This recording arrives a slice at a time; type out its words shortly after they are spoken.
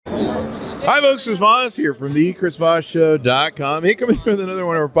Hi, folks. It's Voss here from the ChrisVossShow.com. Hey, coming here with another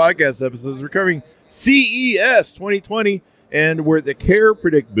one of our podcast episodes. We're covering CES 2020, and we're at the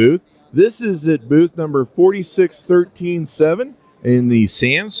CarePredict booth. This is at booth number 46137 in the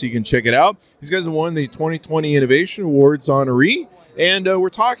Sands, so you can check it out. These guys have won the 2020 Innovation Awards honoree, and we're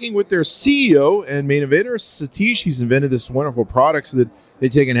talking with their CEO and main inventor, Satish. He's invented this wonderful products that they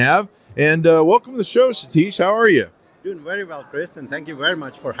take and have. And welcome to the show, Satish. How are you? Doing very well, Chris, and thank you very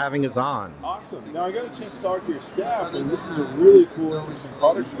much for having us on. Awesome. Now, I got a chance to talk to your staff, and this is a really cool, interesting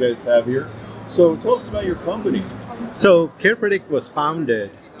product you guys have here. So tell us about your company. So CarePredict was founded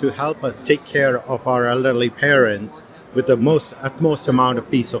to help us take care of our elderly parents with the utmost amount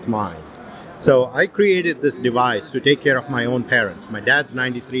of peace of mind. So I created this device to take care of my own parents. My dad's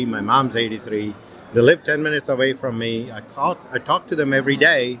 93, my mom's 83. They live 10 minutes away from me. I talk to them every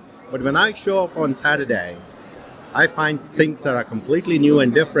day, but when I show up on Saturday, I find things that are completely new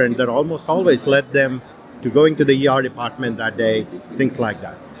and different that almost always led them to going to the ER department that day, things like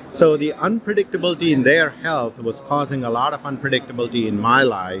that. So the unpredictability in their health was causing a lot of unpredictability in my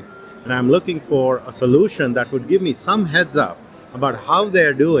life, and I'm looking for a solution that would give me some heads up about how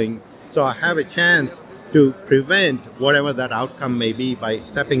they're doing, so I have a chance to prevent whatever that outcome may be by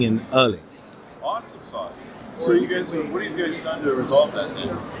stepping in early. Awesome sauce. So what have you guys done to resolve that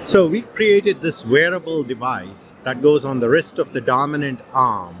need? So we created this wearable device that goes on the wrist of the dominant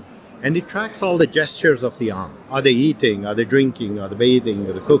arm, and it tracks all the gestures of the arm. Are they eating? Are they drinking? Are they bathing?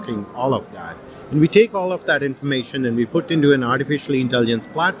 Are they cooking? All of that. And we take all of that information and we put into an artificial intelligence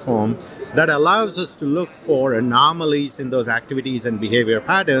platform that allows us to look for anomalies in those activities and behavior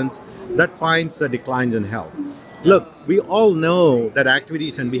patterns that finds the declines in health. Look, we all know that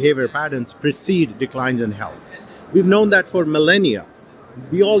activities and behavior patterns precede declines in health. We've known that for millennia.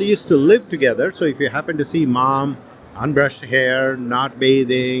 We all used to live together, so if you happen to see mom, unbrushed hair, not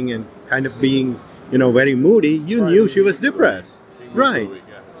bathing, and kind of being, very moody, you knew she was depressed. Right.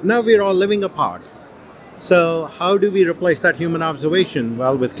 Now we're all living apart. So how do we replace that human observation?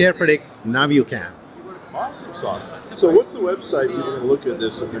 Well, with CarePredict, now you can. Awesome sauce. So what's the website people can look at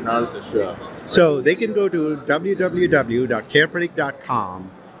this if they're not at the show? So they can go to www.carepredict.com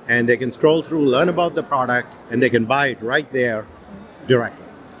and they can scroll through, learn about the product, and they can buy it right there directly.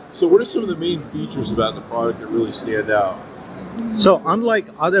 So what are some of the main features about the product that really stand out? So unlike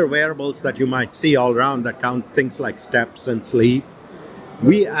other wearables that you might see all around that count things like steps and sleep,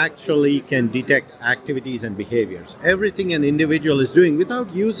 we actually can detect activities and behaviors. Everything an individual is doing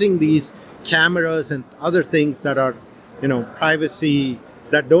without using these cameras and other things that are, privacy,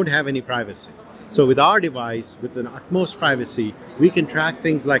 that don't have any privacy. So with our device, with the utmost privacy, we can track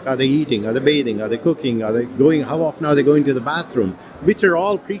things like, are they eating, are they bathing, are they cooking, how often are they going to the bathroom, which are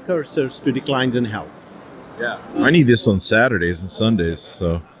all precursors to declines in health. Yeah, I need this on Saturdays and Sundays.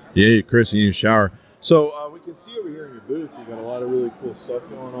 So yeah, Chris, you need a shower. So we can see over here in your booth, you've got a lot of really cool stuff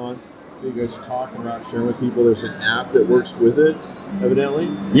going on. You guys are talking about sharing with people. There's an app that works with it, evidently.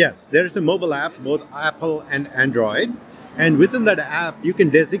 Yes, there's a mobile app, both Apple and Android. And within that app, you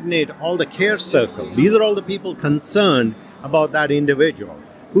can designate all the care circle. These are all the people concerned about that individual.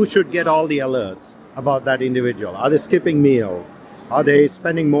 Who should get all the alerts about that individual? Are they skipping meals? Are they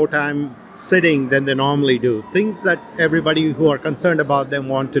spending more time sitting than they normally do? Things that everybody who are concerned about them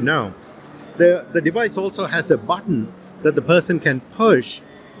want to know. The device also has a button that the person can push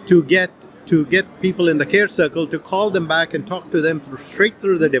to get people in the care circle to call them back and talk to them straight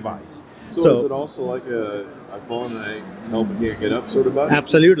through the device. So is it also like a phone and I help and can't get up sort of button?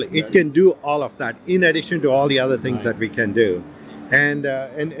 Absolutely. Okay. It can do all of that in addition to all the other things that we can do. And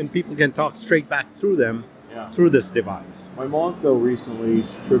people can talk straight back through them through this device. My mom fell recently.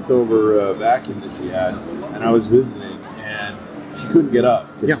 She tripped over a vacuum that she had, and I was visiting, and she couldn't get up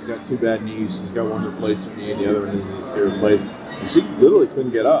because she's got two bad knees. She's got one replacement knee and the other one needs to get replaced. And she literally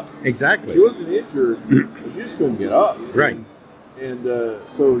couldn't get up. Exactly. She wasn't injured, but she just couldn't get up. Right. And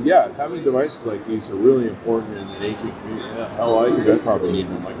having devices like these are really important in an aging community. Hell, I think I probably need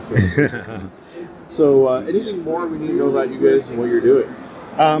one, like I said. So anything more we need to know about you guys and what you're doing?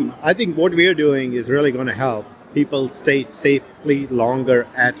 I think what we are doing is really going to help people stay safely longer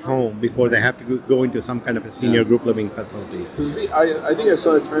at home before they have to go into some kind of a senior group living facility. I think I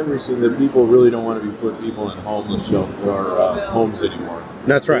saw a trend recently that people really don't want to be putting people in homeless shelter or homes anymore.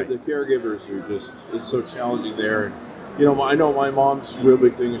 That's right. The caregivers are it's so challenging there. And, I know my mom's real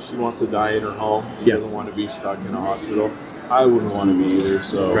big thing is she wants to die in her home. She doesn't want to be stuck in a hospital. I wouldn't want to be either.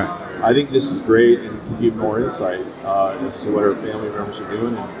 So I think this is great and can give more insight as to what our family members are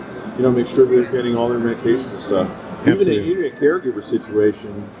doing and, make sure they're getting all their medication and stuff. Even in a caregiver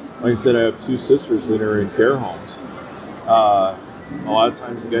situation, like I said, I have two sisters that are in care homes. a lot of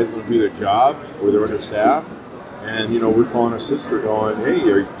times the guys don't do their job or they're understaffed. And, we're calling our sister going, hey,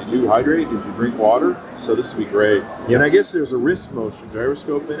 did you hydrate? Did you drink water? So this would be great. Yeah. And I guess there's a wrist motion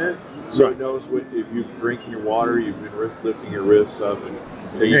gyroscope in it. So it knows if you've drinking your water, you've been lifting your wrists up and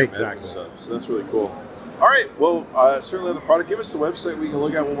taking your meds and stuff. So that's really cool. All right. Well, certainly the product. Give us the website we can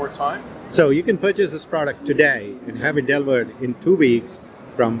look at one more time. So you can purchase this product today and have it delivered in 2 weeks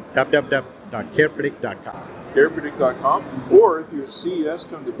from www.carepredict.com. CarePredict.com. Or if you're at CES,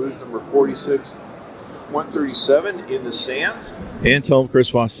 come to booth number 137 in the Sands. And tell them Chris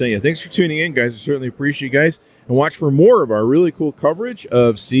Voss sent you. Thanks for tuning in, guys. I certainly appreciate you guys. And watch for more of our really cool coverage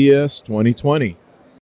of CES 2020.